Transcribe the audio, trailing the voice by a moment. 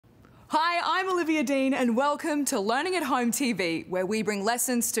Hi, I'm Olivia Dean and welcome to Learning at Home TV, where we bring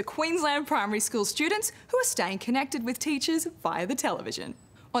lessons to Queensland primary school students who are staying connected with teachers via the television.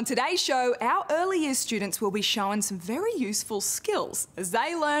 On today's show, our early years students will be shown some very useful skills as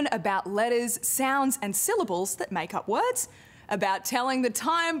they learn about letters, sounds and syllables that make up words, about telling the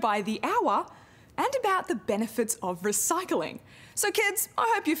time by the hour, and about the benefits of recycling. So kids, I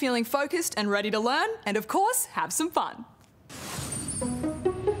hope you're feeling focused and ready to learn and of course, have some fun.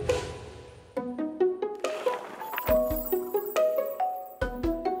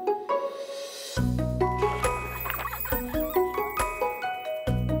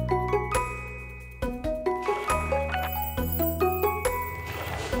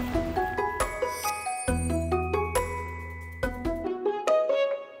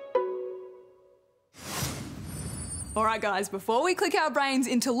 Alright guys, before we click our brains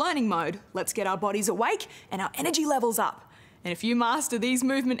into learning mode, let's get our bodies awake and our energy levels up. And if you master these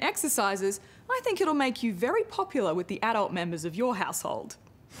movement exercises, I think it'll make you very popular with the adult members of your household.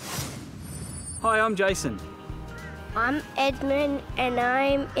 Hi, I'm Jason. I'm Edmund and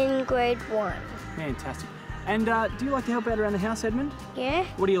I'm in grade 1. Fantastic. And do you like to help out around the house, Edmund? Yeah?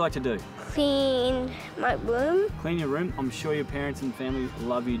 What do you like to do? Clean my room. Clean your room? I'm sure your parents and family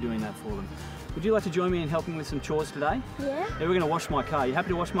love you doing that for them. Would you like to join me in helping with some chores today? Yeah. We're going to wash my car. You happy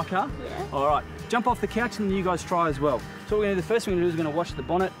to wash my car? Yeah. All right. Jump off the couch and then you guys try as well. So what we're going to do, the first thing we're going to do is we're going to wash the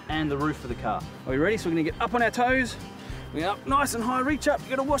bonnet and the roof of the car. Are you ready? So we're going to get up on our toes. We're up nice and high. Reach up. You've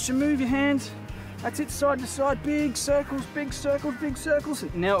got to wash and move your hands. That's it, side to side. Big circles, big circles, big circles.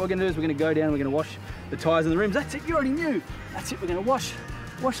 And now what we're going to do is we're going to go down and we're going to wash the tyres and the rims. That's it. You already knew. That's it. We're going to wash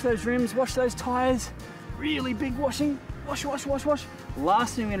those rims, wash those tyres. Really big washing. Wash, wash, wash, wash.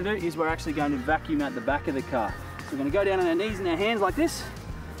 Last thing we're going to do is we're actually going to vacuum out the back of the car. So we're going to go down on our knees and our hands like this.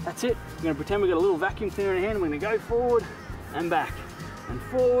 That's it. We're going to pretend we've got a little vacuum cleaner in our hand. And we're going to go forward and back and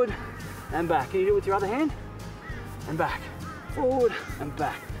forward and back. Can you do it with your other hand? And back, forward and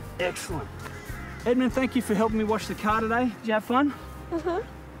back. Excellent. Edmund, thank you for helping me wash the car today. Did you have fun? Mm-hmm.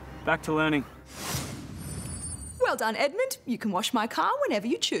 Back to learning. Well done, Edmund. You can wash my car whenever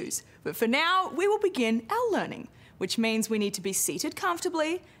you choose. But for now, we will begin our learning, which means we need to be seated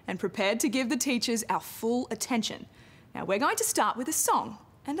comfortably and prepared to give the teachers our full attention. Now, we're going to start with a song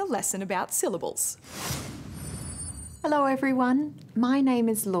and a lesson about syllables. Hello everyone, my name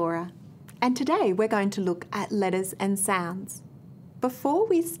is Laura and today we're going to look at letters and sounds. Before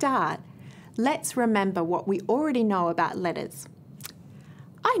we start, let's remember what we already know about letters.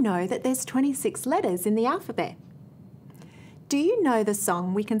 I know that there's 26 letters in the alphabet. Do you know the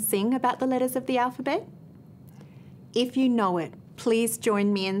song we can sing about the letters of the alphabet? If you know it, please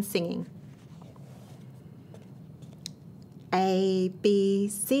join me in singing. A, B,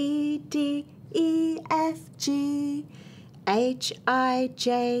 C, D, E, F, G, H, I,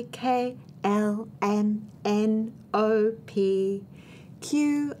 J, K, L, M, N, O, P,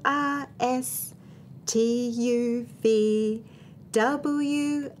 Q, R, S, T, U, V,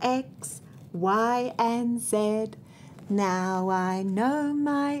 W, X, Y, and Z. Now I know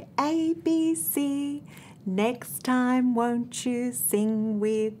my ABC. Next time, won't you sing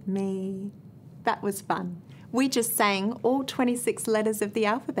with me? That was fun. We just sang all 26 letters of the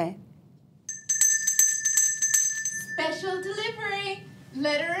alphabet. Special delivery,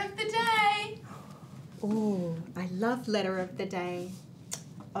 letter of the day. Oh, I love letter of the day.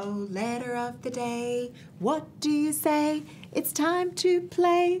 Oh, letter of the day, what do you say? It's time to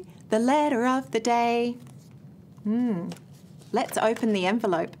play the letter of the day. Let's open the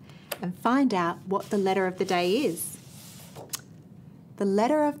envelope and find out what the letter of the day is. The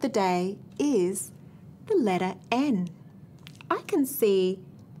letter of the day is the letter N. I can see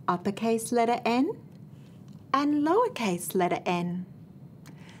uppercase letter N and lowercase letter n.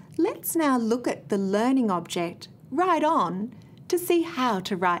 Let's now look at the learning object right on to see how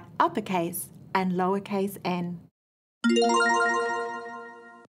to write uppercase and lowercase n.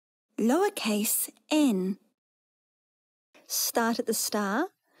 Lowercase n. Start at the star,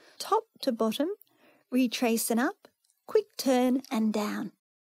 top to bottom, retrace and up, quick turn and down.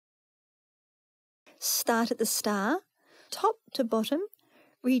 Start at the star, top to bottom,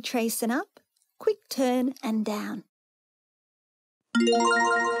 retrace and up, quick turn and down.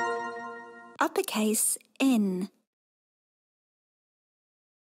 Uppercase N.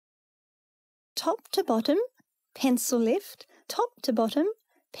 Top to bottom, pencil lift, top to bottom,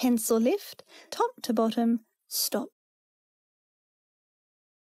 pencil lift, top to bottom, stop.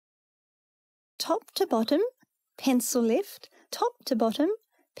 Top to bottom, pencil lift, top to bottom,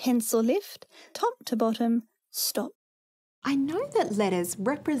 pencil lift, top to bottom, stop. I know that letters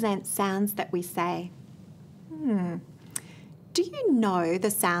represent sounds that we say. Do you know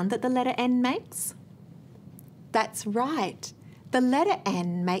the sound that the letter N makes? That's right. The letter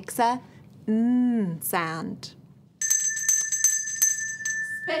N makes a sound.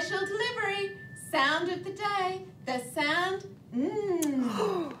 Special delivery. Sound of the day. The sound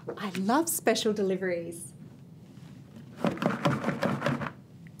I love special deliveries.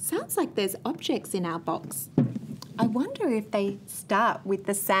 Sounds like there's objects in our box. I wonder if they start with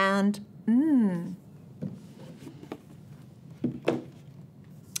the sound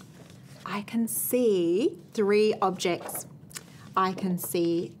I can see 3 objects. I can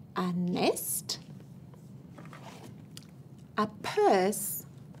see a nest, a purse,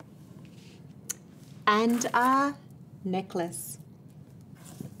 and a necklace.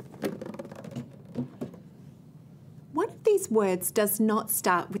 One of these words does not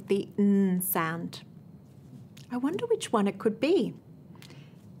start with the n sound. I wonder which one it could be.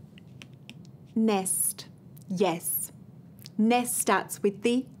 Nest. Yes. Nest starts with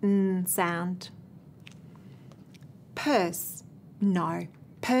the n sound. Purse. No.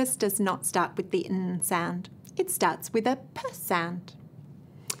 Purse does not start with the n sound. It starts with a p sound.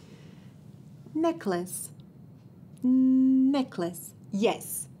 Necklace. Necklace.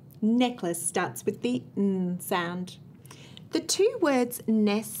 Yes. Necklace starts with the n sound. The 2 words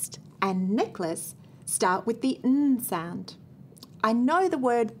nest and necklace start with the n sound. I know the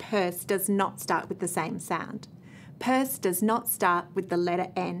word purse does not start with the same sound. Purse does not start with the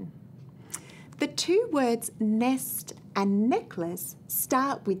letter N. The 2 words nest and necklace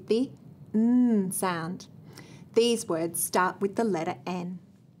start with the n sound. These words start with the letter N.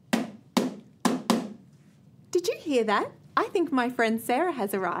 Did you hear that? I think my friend Sarah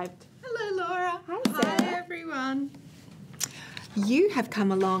has arrived. Hello, Laura. Hi, Sarah. Hi, everyone. You have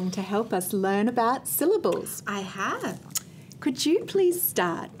come along to help us learn about syllables. I have. Could you please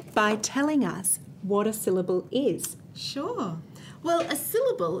start by telling us what a syllable is? Sure. Well, a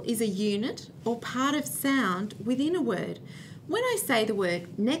syllable is a unit or part of sound within a word. When I say the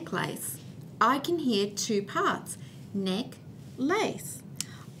word necklace, I can hear 2 parts, neck, lace.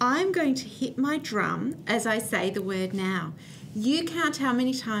 I'm going to hit my drum as I say the word now. You count how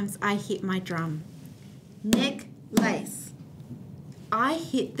many times I hit my drum. Neck, lace. I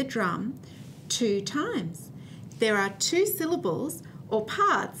hit the drum 2 times. There are 2 syllables or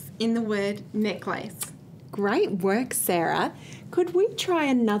parts in the word necklace. Great work, Sarah. Could we try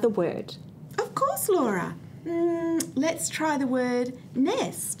another word? Of course, Laura. Let's try the word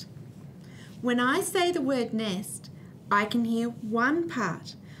nest. When I say the word nest, I can hear 1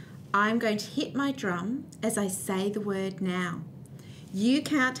 part. I'm going to hit my drum as I say the word now. You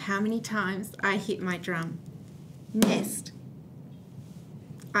count how many times I hit my drum. Nest.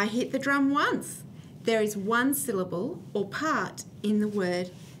 I hit the drum once. There is 1 syllable or part in the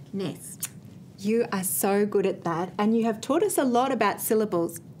word nest. You are so good at that, and you have taught us a lot about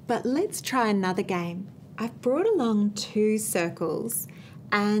syllables. But let's try another game. I've brought along 2 circles,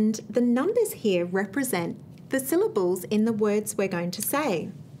 and the numbers here represent the syllables in the words we're going to say.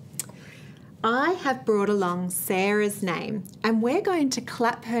 I have brought along Sarah's name, and we're going to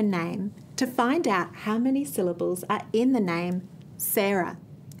clap her name to find out how many syllables are in the name Sarah.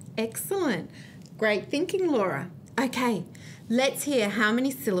 Excellent. Great thinking, Laura. Okay, let's hear how many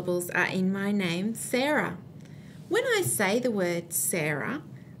syllables are in my name, Sarah. When I say the word Sarah,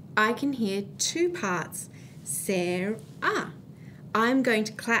 I can hear 2 parts. Sarah. I'm going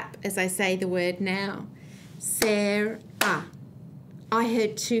to clap as I say the word now. Sarah. I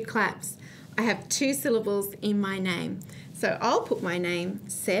heard 2 claps. I have 2 syllables in my name. So I'll put my name,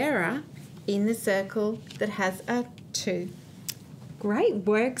 Sarah, in the circle that has a 2. Great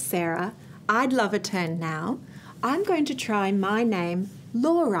work, Sarah. I'd love a turn now. I'm going to try my name,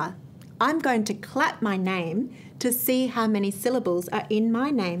 Laura. I'm going to clap my name to see how many syllables are in my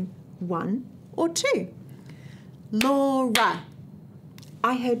name, 1 or 2. Laura.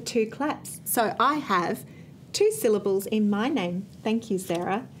 I heard 2 claps, so I have 2 syllables in my name. Thank you,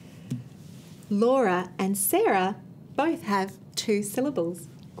 Sarah. Laura and Sarah both have 2 syllables.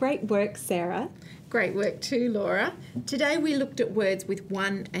 Great work, Sarah. Great work too, Laura. Today we looked at words with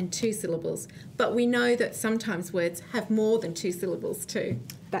 1 and 2 syllables, but we know that sometimes words have more than 2 syllables too.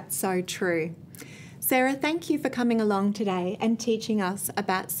 That's so true. Sarah, thank you for coming along today and teaching us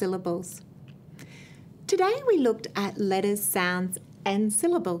about syllables. Today we looked at letters, sounds and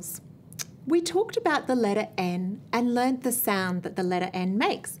syllables. We talked about the letter N and learnt the sound that the letter N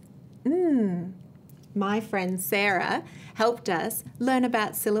makes. My friend Sarah helped us learn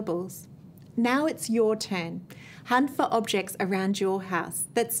about syllables. Now it's your turn. Hunt for objects around your house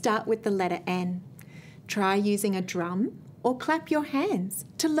that start with the letter N. Try using a drum or clap your hands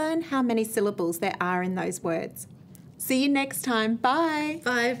to learn how many syllables there are in those words. See you next time. Bye.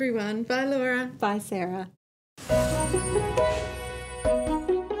 Bye, everyone. Bye, Laura. Bye, Sarah.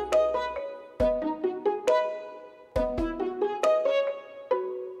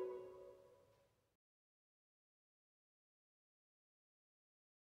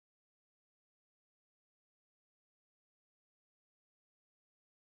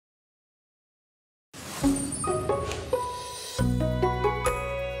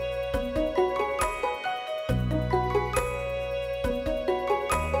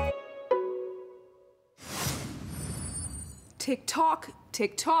 Tick tock,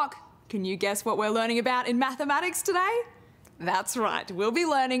 tick tock. Can you guess what we're learning about in mathematics today? That's right, we'll be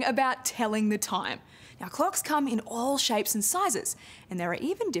learning about telling the time. Now, clocks come in all shapes and sizes, and there are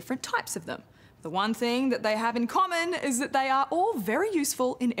even different types of them. The one thing that they have in common is that they are all very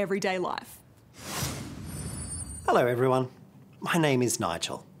useful in everyday life. Hello everyone, my name is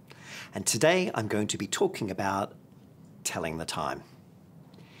Nigel, and today I'm going to be talking about telling the time.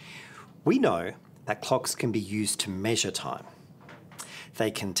 We know that clocks can be used to measure time. They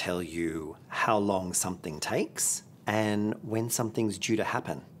can tell you how long something takes and when something's due to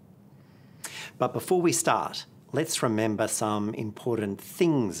happen. But before we start, let's remember some important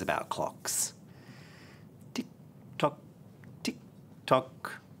things about clocks. Tick tock, tick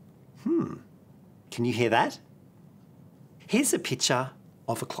tock. Can you hear that? Here's a picture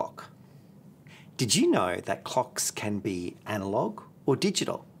of a clock. Did you know that clocks can be analog or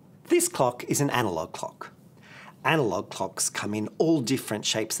digital? This clock is an analog clock. Analog clocks come in all different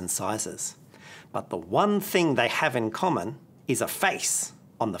shapes and sizes. But the one thing they have in common is a face.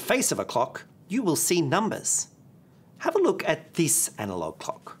 On the face of a clock, you will see numbers. Have a look at this analog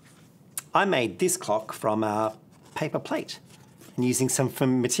clock. I made this clock from a paper plate and using some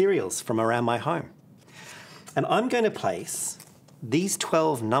materials from around my home. And I'm going to place these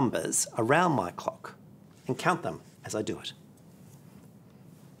 12 numbers around my clock and count them as I do it.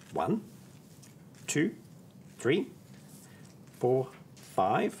 1, 2, 3, 4,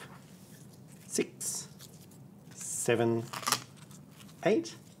 5, 6, 7,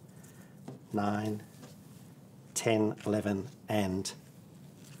 8, 9, 10, 11, and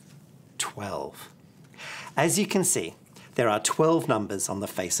 12. As you can see, there are 12 numbers on the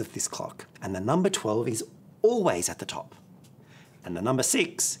face of this clock, and the number 12 is always at the top, and the number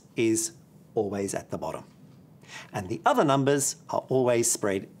 6 is always at the bottom, and the other numbers are always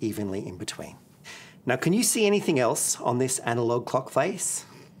spread evenly in between. Now, can you see anything else on this analog clock face?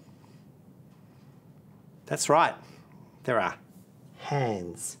 That's right, there are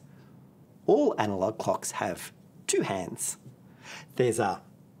hands. All analog clocks have two hands. There's a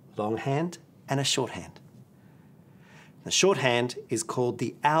long hand and a short hand. The short hand is called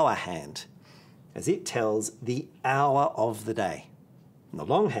the hour hand, as it tells the hour of the day. And the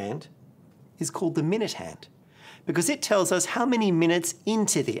long hand is called the minute hand, because it tells us how many minutes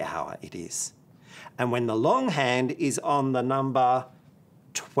into the hour it is. And when the long hand is on the number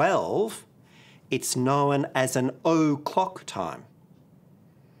 12, it's known as an o'clock time.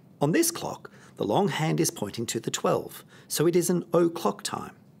 On this clock, the long hand is pointing to the 12, so it is an o'clock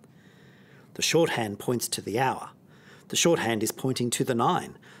time. The short hand points to the hour. The short hand is pointing to the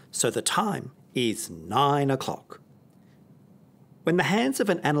 9, so the time is 9 o'clock. When the hands of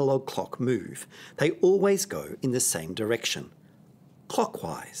an analog clock move, they always go in the same direction,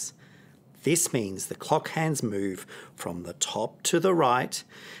 clockwise. This means the clock hands move from the top to the right,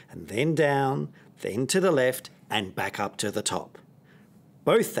 and then down, then to the left, and back up to the top.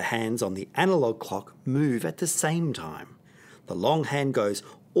 Both the hands on the analog clock move at the same time. The long hand goes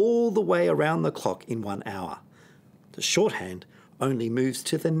all the way around the clock in 1 hour. The short hand only moves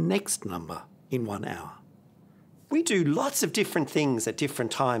to the next number in 1 hour. We do lots of different things at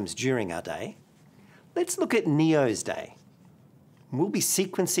different times during our day. Let's look at Neo's day. We'll be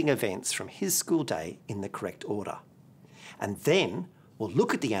sequencing events from his school day in the correct order. And then we'll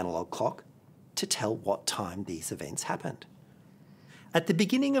look at the analog clock to tell what time these events happened. At the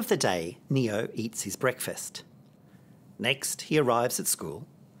beginning of the day, Neo eats his breakfast. Next, he arrives at school.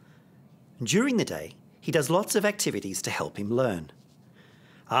 During the day, he does lots of activities to help him learn.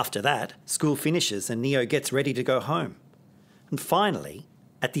 After that, school finishes and Neo gets ready to go home. And finally,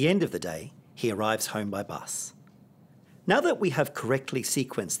 at the end of the day, he arrives home by bus. Now that we have correctly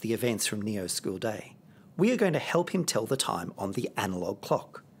sequenced the events from Neo's school day, we are going to help him tell the time on the analog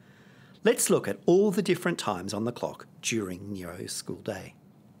clock. Let's look at all the different times on the clock during Neo's school day.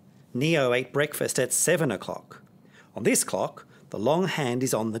 Neo ate breakfast at 7 o'clock. On this clock, the long hand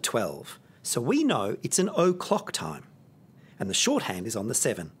is on the 12, so we know it's an o'clock time. And the short hand is on the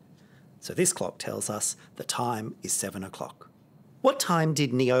 7, so this clock tells us the time is 7 o'clock. What time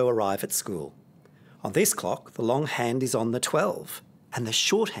did Neo arrive at school? On this clock, the long hand is on the 12 and the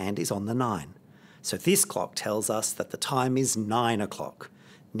short hand is on the 9. So this clock tells us that the time is 9 o'clock.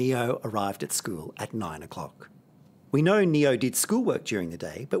 Neo arrived at school at 9 o'clock. We know Neo did schoolwork during the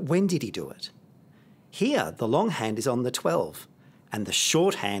day, but when did he do it? Here, the long hand is on the 12 and the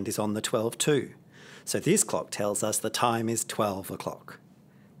short hand is on the 12 too. So this clock tells us the time is 12 o'clock.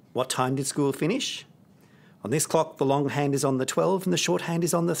 What time did school finish? On this clock, the long hand is on the 12 and the short hand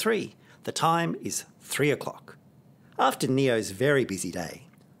is on the 3. The time is 3 o'clock. After Neo's very busy day,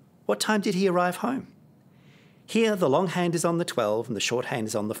 what time did he arrive home? Here, the long hand is on the 12 and the short hand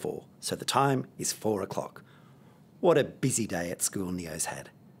is on the 4, so the time is 4 o'clock. What a busy day at school Neo's had.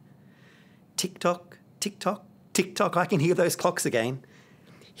 Tick-tock, tick-tock, tick-tock, I can hear those clocks again.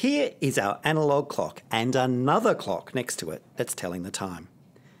 Here is our analogue clock and another clock next to it that's telling the time.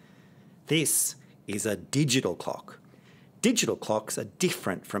 This is a digital clock. Digital clocks are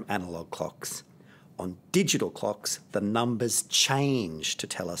different from analogue clocks. On digital clocks, the numbers change to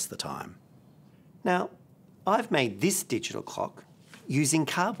tell us the time. Now, I've made this digital clock using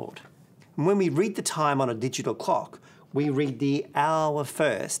cardboard. And when we read the time on a digital clock, we read the hour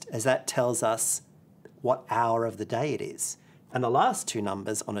first, as that tells us what hour of the day it is. And the last two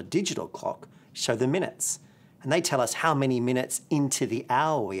numbers on a digital clock show the minutes, and they tell us how many minutes into the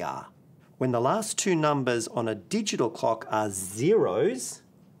hour we are. When the last two numbers on a digital clock are zeros,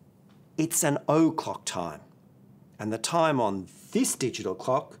 it's an o'clock time. And the time on this digital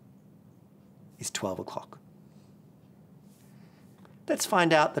clock is 12 o'clock. Let's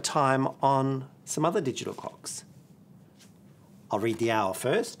find out the time on some other digital clocks. I'll read the hour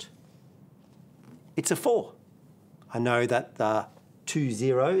first. It's a 4. I know that the 2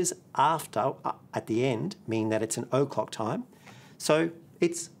 zeros after, at the end, mean that it's an o'clock time. So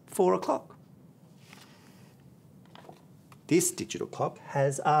it's 4 o'clock. This digital clock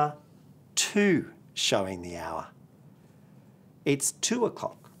has a 2 showing the hour. It's 2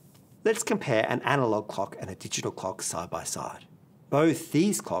 o'clock. Let's compare an analogue clock and a digital clock side by side. Both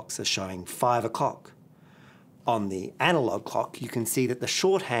these clocks are showing 5 o'clock. On the analogue clock, you can see that the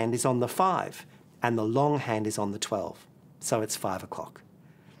short hand is on the 5 and the long hand is on the 12. So it's 5 o'clock.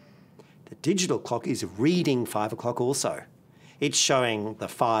 The digital clock is reading 5 o'clock also. It's showing the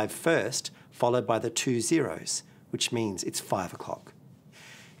 5 first, followed by the 2 zeros, which means it's 5 o'clock.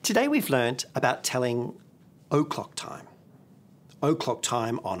 Today we've learnt about telling o'clock time. O'clock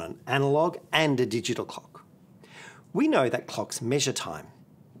time on an analogue and a digital clock. We know that clocks measure time.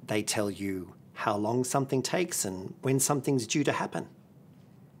 They tell you how long something takes and when something's due to happen.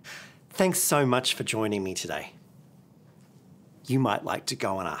 Thanks so much for joining me today. You might like to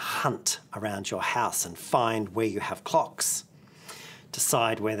go on a hunt around your house and find where you have clocks.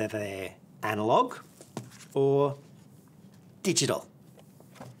 Decide whether they're analogue or digital.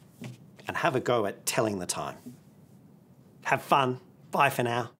 And have a go at telling the time. Have fun. Bye for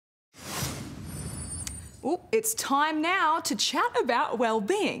now. Oh, it's time now to chat about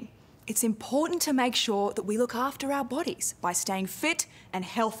well-being. It's important to make sure that we look after our bodies by staying fit and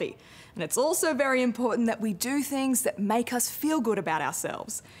healthy. And it's also very important that we do things that make us feel good about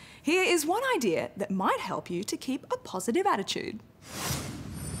ourselves. Here is one idea that might help you to keep a positive attitude.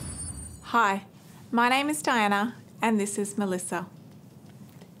 Hi, my name is Diana and this is Melissa.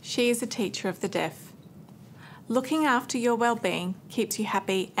 She is a teacher of the deaf. Looking after your well-being keeps you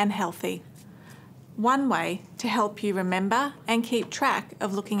happy and healthy. One way to help you remember and keep track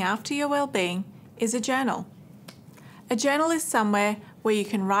of looking after your well-being is a journal. A journal is somewhere where you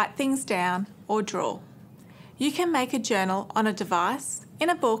can write things down or draw. You can make a journal on a device, in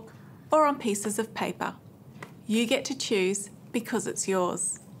a book, or on pieces of paper. You get to choose because it's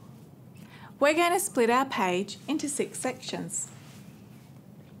yours. We're going to split our page into 6 sections.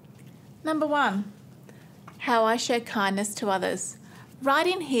 Number 1, how I show kindness to others. Write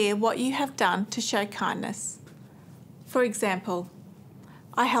in here what you have done to show kindness. For example,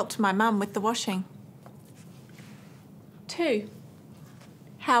 I helped my mum with the washing. 2,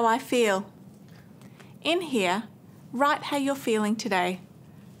 how I feel. In here, write how you're feeling today.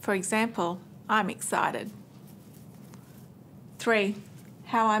 For example, I'm excited. 3,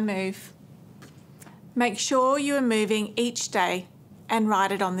 how I move. Make sure you are moving each day and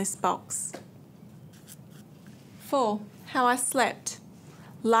write it on this box. 4, how I slept.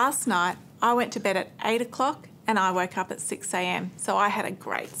 Last night, I went to bed at 8 o'clock and I woke up at 6 a.m, so I had a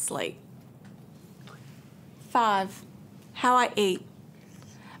great sleep. 5, how I eat.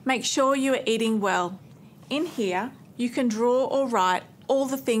 Make sure you are eating well. In here, you can draw or write all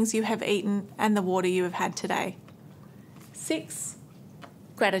the things you have eaten and the water you have had today. 6,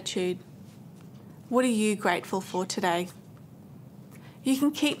 gratitude. What are you grateful for today? You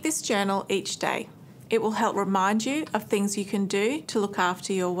can keep this journal each day. It will help remind you of things you can do to look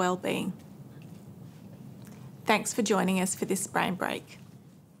after your well-being. Thanks for joining us for this brain break.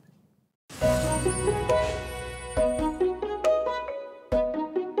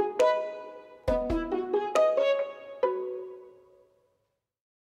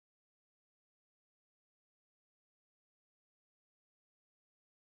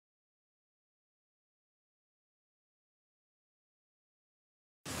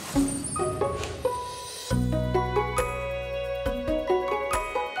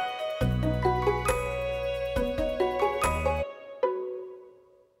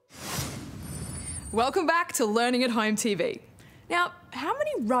 Welcome back to Learning at Home TV. Now, how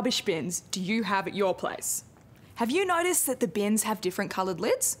many rubbish bins do you have at your place? Have you noticed that the bins have different coloured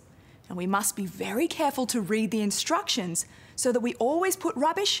lids? And we must be very careful to read the instructions so that we always put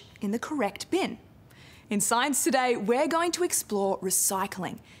rubbish in the correct bin. In Science Today, we're going to explore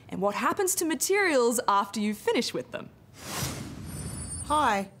recycling and what happens to materials after you've finished with them.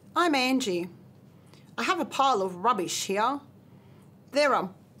 Hi, I'm Angie. I have a pile of rubbish here. There are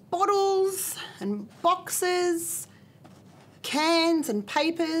bottles and boxes, cans and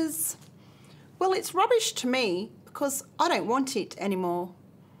papers. Well, it's rubbish to me because I don't want it anymore.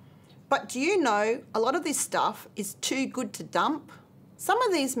 But do you know a lot of this stuff is too good to dump? Some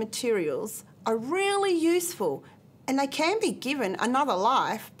of these materials are really useful and they can be given another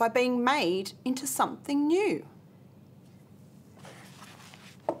life by being made into something new.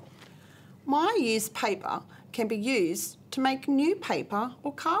 My used paper can be used to make new paper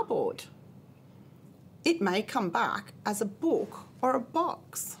or cardboard. It may come back as a book or a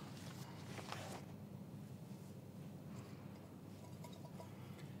box.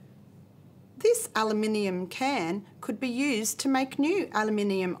 This aluminium can could be used to make new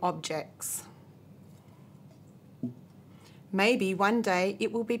aluminium objects. Maybe one day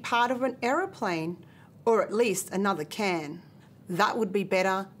it will be part of an aeroplane or at least another can. That would be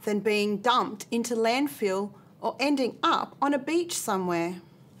better than being dumped into landfill or ending up on a beach somewhere.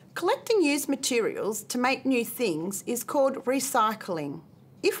 Collecting used materials to make new things is called recycling.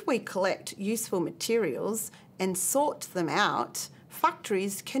 If we collect useful materials and sort them out,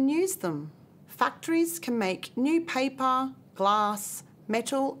 factories can use them. Factories can make new paper, glass,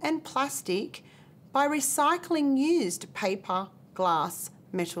 metal and plastic by recycling used paper, glass,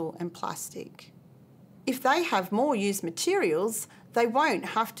 metal and plastic. If they have more used materials, they won't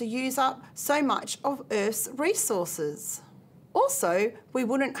have to use up so much of Earth's resources. Also, we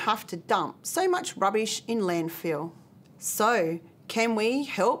wouldn't have to dump so much rubbish in landfill. So, can we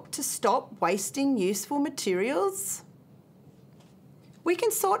help to stop wasting useful materials? We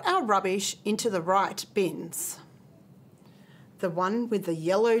can sort our rubbish into the right bins. The one with the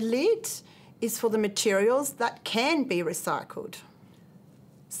yellow lid is for the materials that can be recycled.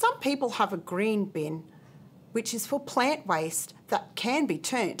 Some people have a green bin, which is for plant waste that can be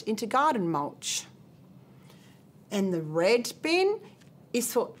turned into garden mulch. And the red bin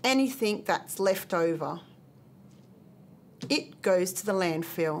is for anything that's left over. It goes to the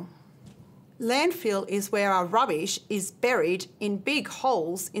landfill. Landfill is where our rubbish is buried in big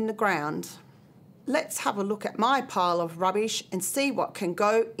holes in the ground. Let's have a look at my pile of rubbish and see what can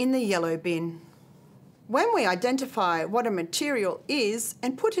go in the yellow bin. When we identify what a material is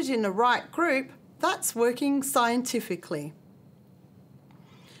and put it in the right group, that's working scientifically.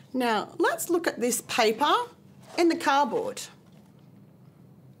 Now, let's look at this paper and the cardboard.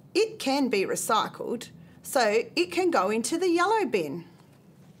 It can be recycled, so it can go into the yellow bin.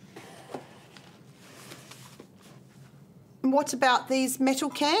 And what about these metal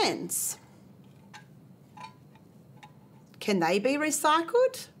cans? Can they be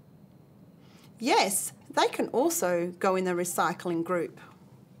recycled? Yes, they can also go in the recycling group.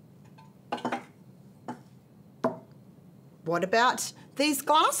 What about these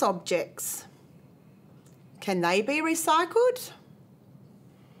glass objects? Can they be recycled?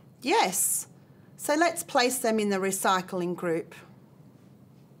 Yes, so let's place them in the recycling group.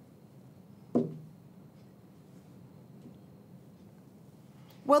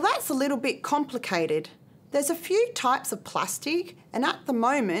 Well, that's a little bit complicated. There's a few types of plastic, and at the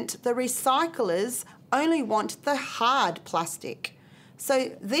moment, the recyclers only want the hard plastic.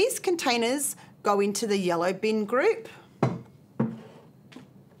 So these containers go into the yellow bin group.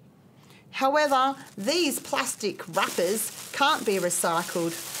 However, these plastic wrappers can't be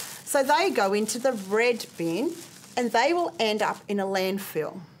recycled, so they go into the red bin and they will end up in a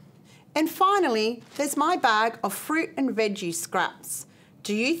landfill. And finally, there's my bag of fruit and veggie scraps.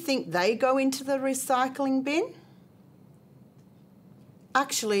 Do you think they go into the recycling bin?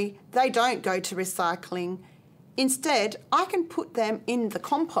 Actually, they don't go to recycling. Instead, I can put them in the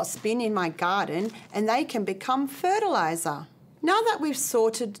compost bin in my garden and they can become fertiliser. Now that we've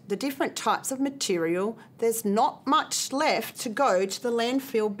sorted the different types of material, there's not much left to go to the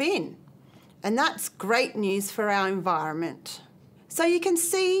landfill bin. And that's great news for our environment. So you can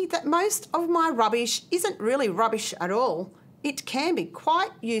see that most of my rubbish isn't really rubbish at all. It can be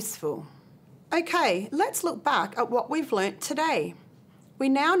quite useful. Okay, let's look back at what we've learnt today. We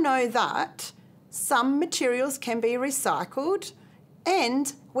now know that some materials can be recycled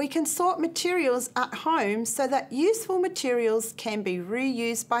and we can sort materials at home so that useful materials can be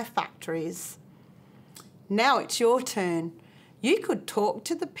reused by factories. Now it's your turn. You could talk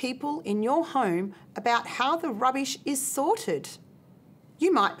to the people in your home about how the rubbish is sorted.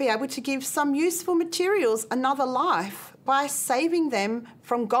 You might be able to give some useful materials another life by saving them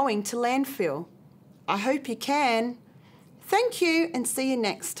from going to landfill. I hope you can. Thank you and see you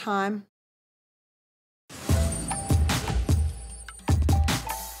next time.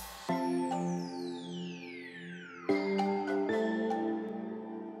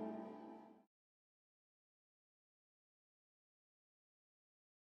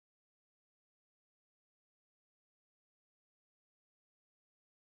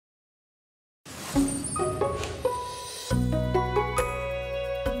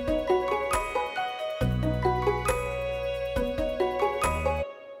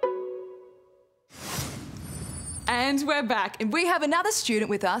 And we're back, and we have another student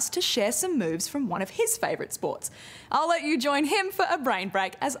with us to share some moves from one of his favourite sports. I'll let you join him for a brain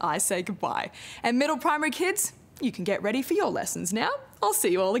break as I say goodbye. And middle primary kids, you can get ready for your lessons now. I'll see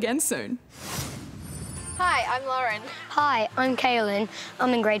you all again soon. Hi, I'm Lauren. Hi, I'm Kaylin.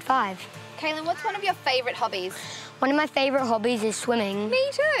 I'm in grade 5. Kaylin, what's one of your favourite hobbies? One of my favourite hobbies is swimming.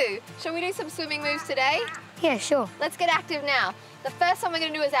 Me too. Shall we do some swimming moves today? Yeah, sure. Let's get active now. The first one we're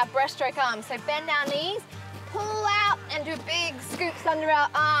going to do is our breaststroke arms. So bend our knees, pull out and do big scoops under our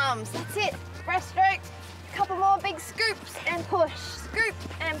arms. That's it. Breaststroke. A couple more big scoops and push. Scoop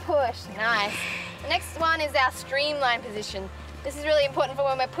and push. Nice. The next one is our streamline position. This is really important for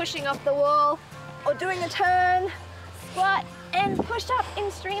when we're pushing off the wall or doing a turn. Squat and push up in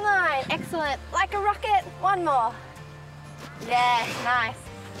streamline. Excellent. Like a rocket. One more. Yeah, nice.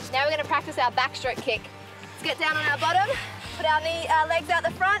 Now we're going to practice our backstroke kick. Let's get down on our bottom, put our legs out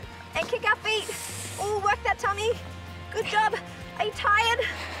the front and kick our feet. Ooh, work that tummy. Good job. Are you tired?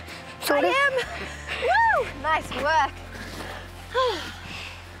 Sort of. I am. Woo! Nice work.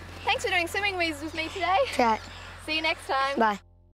 Thanks for doing swimming moves with me today. Chat. See you next time. Bye.